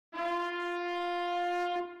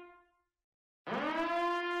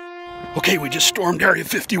Okay, we just stormed Area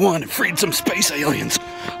 51 and freed some space aliens.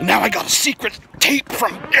 And now I got a secret tape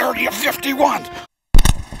from Area 51.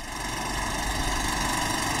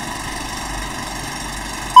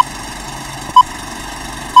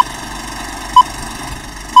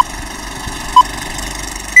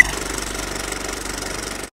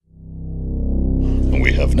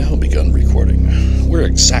 We have now begun recording. Where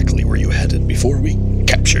exactly were you headed before we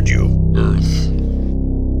captured you? Earth.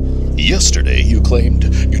 Yesterday, you claimed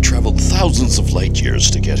you traveled thousands of light years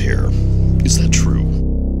to get here. Is that true?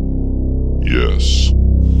 Yes.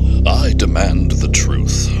 I demand the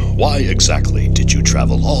truth. Why exactly did you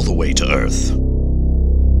travel all the way to Earth?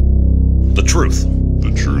 The truth.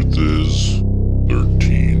 The truth is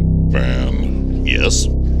 13 Fanboy Yes?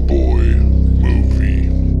 movie.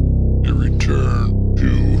 A return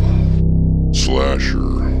to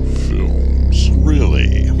slasher films.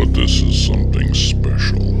 Really? But this is something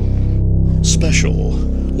special. Special?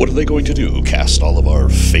 What are they going to do? Cast all of our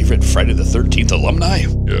favorite Friday the 13th alumni?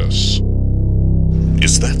 Yes.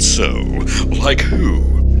 Is that so? Like who?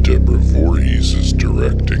 Deborah Voorhees is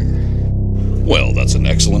directing. Well, that's an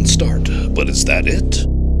excellent start, but is that it?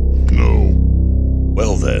 No.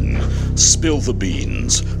 Well then, spill the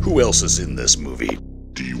beans. Who else is in this movie?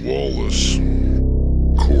 Dee Wallace,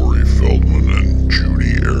 Corey Feldman, and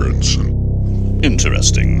Judy Aronson.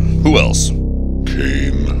 Interesting. Who else?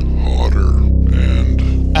 Kane Hodder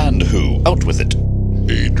And who? Out with it.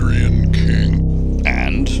 Adrian King.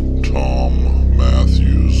 And? Tom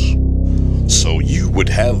Matthews. So you would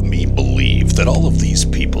have me believe that all of these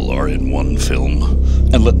people are in one film?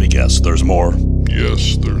 And let me guess, there's more?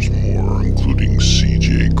 Yes, there's more, including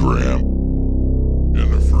C.J. Graham,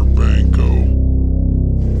 Jennifer Banco.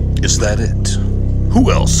 Is that it?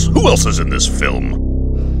 Who else? Who else is in this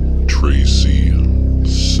film? Tracy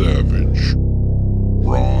Savage,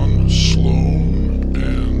 Ron Sloan,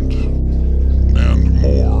 and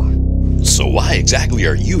more. So why exactly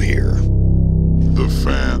are you here? The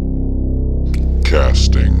fan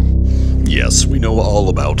casting. Yes, we know all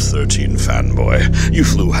about 13 Fanboy. You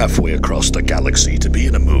flew halfway across the galaxy to be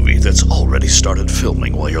in a movie that's already started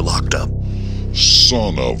filming while you're locked up.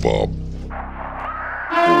 Son of a...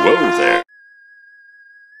 Whoa there.